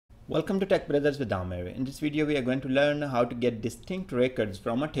Welcome to Tech Brothers with Amir. In this video, we are going to learn how to get distinct records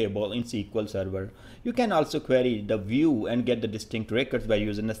from a table in SQL Server. You can also query the view and get the distinct records by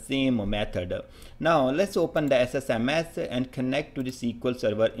using the same method. Now, let's open the SSMS and connect to the SQL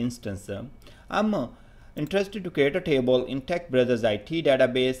Server instance. I'm interested to create a table in TechBrothersIT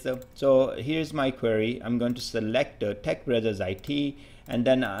database. So here's my query. I'm going to select TechBrothersIT and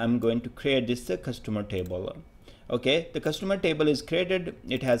then I'm going to create this customer table. Okay, the customer table is created.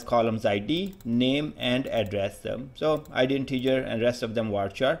 It has columns ID, name and address. So ID integer and rest of them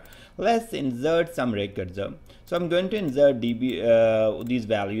varchar. Let's insert some records. So I'm going to insert these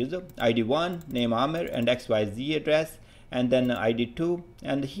values, ID1, name Amir and XYZ address, and then ID2.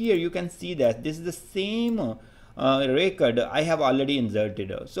 And here you can see that this is the same record I have already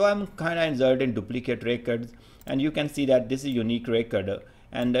inserted. So I'm kind of inserting duplicate records, and you can see that this is unique record.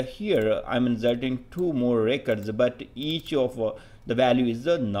 And here I'm inserting two more records, but each of the value is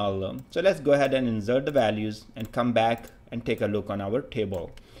a null. So let's go ahead and insert the values and come back and take a look on our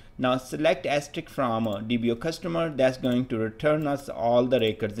table. Now select asterisk from DBA customer. That's going to return us all the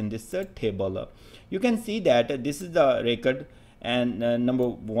records in this table. You can see that this is the record, and number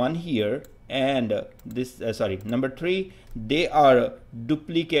 1 here and this number 3, they are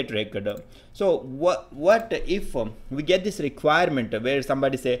duplicate record. So what if we get this requirement where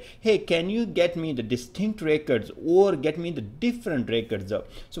somebody say, hey, can you get me the distinct records or get me the different records?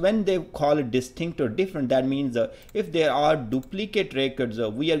 So when they call it distinct or different, that means if there are duplicate records,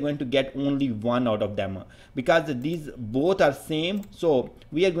 we are going to get only one out of them, because these both are same. So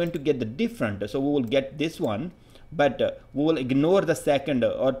we are going to get the different, so we will get this one, but we will ignore the second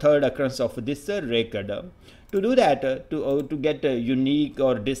or third occurrence of this record. To do that, to get unique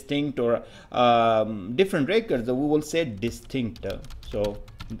or distinct or different records, we will say distinct. So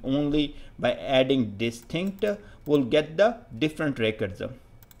only by adding distinct, we'll get the different records. So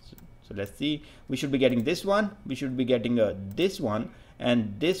let's see, we should be getting this one, we should be getting this one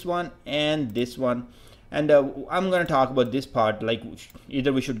and this one and this one. And I'm going to talk about this part, like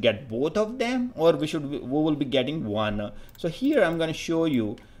either we should get both of them or we will be getting one. So here I'm going to show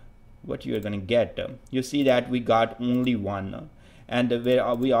you what you are going to get. You see that we got only one, and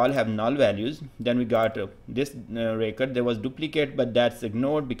where we all have null values. Then we got this record. There was duplicate, but that's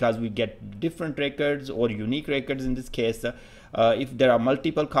ignored because we get different records or unique records in this case. If there are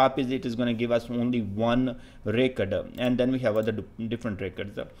multiple copies, it is going to give us only one record, and then we have other different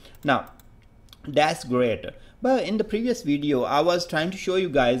records. Now that's great, but in the previous video I was trying to show you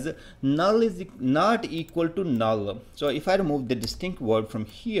guys null is not equal to null. So if I remove the distinct word from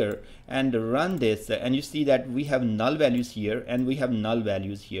here and run this, and you see that we have null values here and we have null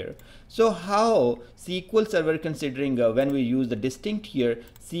values here. So how SQL Server considering when we use the distinct here,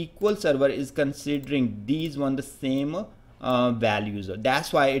 SQL Server is considering these one the same values.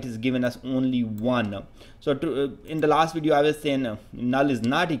 That's why it is given us only one. So in the last video I was saying null is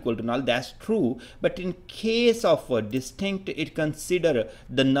not equal to null. That's true, but in case of distinct, it consider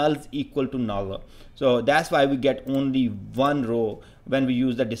the nulls equal to null. So that's why we get only one row when we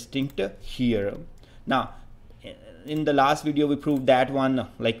use the distinct here. Now in the last video we proved that one,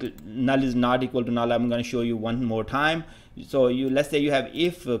 like null is not equal to null. I'm going to show you one more time. So let's say you have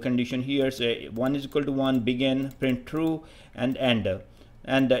if condition here, say 1 is equal to 1, begin, print true and end.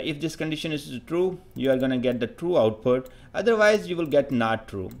 And if this condition is true, you are going to get the true output, otherwise you will get not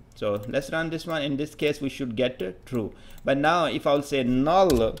true. So let's run this one. In this case we should get true. But now if I'll say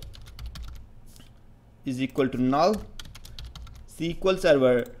null is equal to null, SQL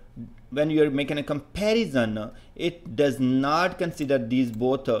Server, when you are making a comparison, it does not consider these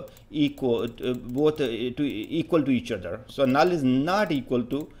both equal to each other. So null is not equal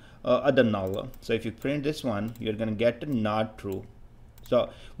to other null. So if you print this one, you're going to get not true. So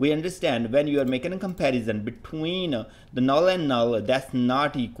we understand when you are making a comparison between the null and null, that's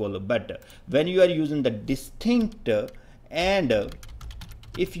not equal. But when you are using the distinct, and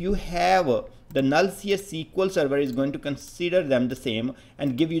if you have the nulls here, SQL Server is going to consider them the same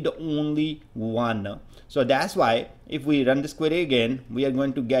and give you the only one. So that's why if we run this query again, we are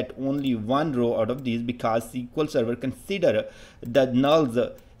going to get only one row out of these, because SQL Server consider the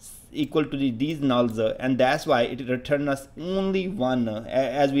nulls equal to these nulls, and that's why it returns us only one,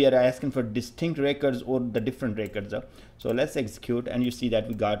 as we are asking for distinct records or the different records. So let's execute, and you see that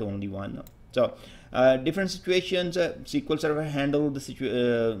we got only one. So different situations, SQL Server handle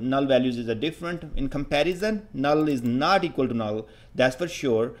the null values is a different. In comparison, null is not equal to null, that's for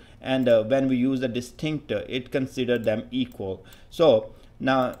sure. And when we use the distinct, it considers them equal. So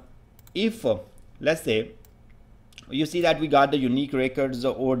now if let's say you see that we got the unique records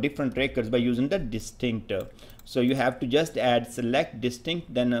or different records by using the distinct. So you have to just add select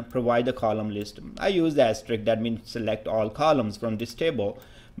distinct, then provide the column list. I use the asterisk, that means select all columns from this table.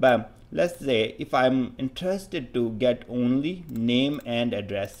 But let's say if I'm interested to get only name and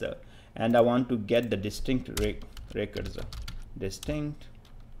address, and I want to get the distinct records, distinct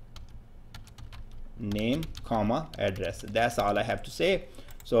name comma address. That's all I have to say.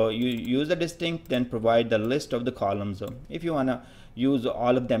 So you use a distinct, then provide the list of the columns. If you want to use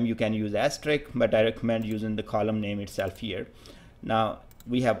all of them, you can use asterisk, but I recommend using the column name itself here. Now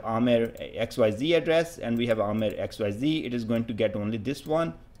we have Amer XYZ address and we have Amer XYZ. It is going to get only this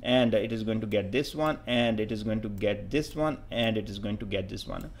one, and it is going to get this one, and it is going to get this one, and it is going to get this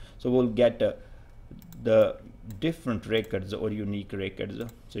one. So we'll get the different records or unique records,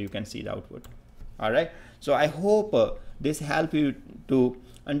 so you can see the output. All right, so I hope this helps you to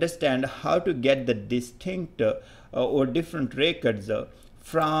understand how to get the distinct or different records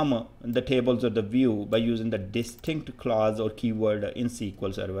from the tables or the view by using the distinct clause or keyword in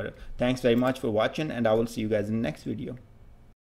SQL Server. Thanks very much for watching, and I will see you guys in the next video.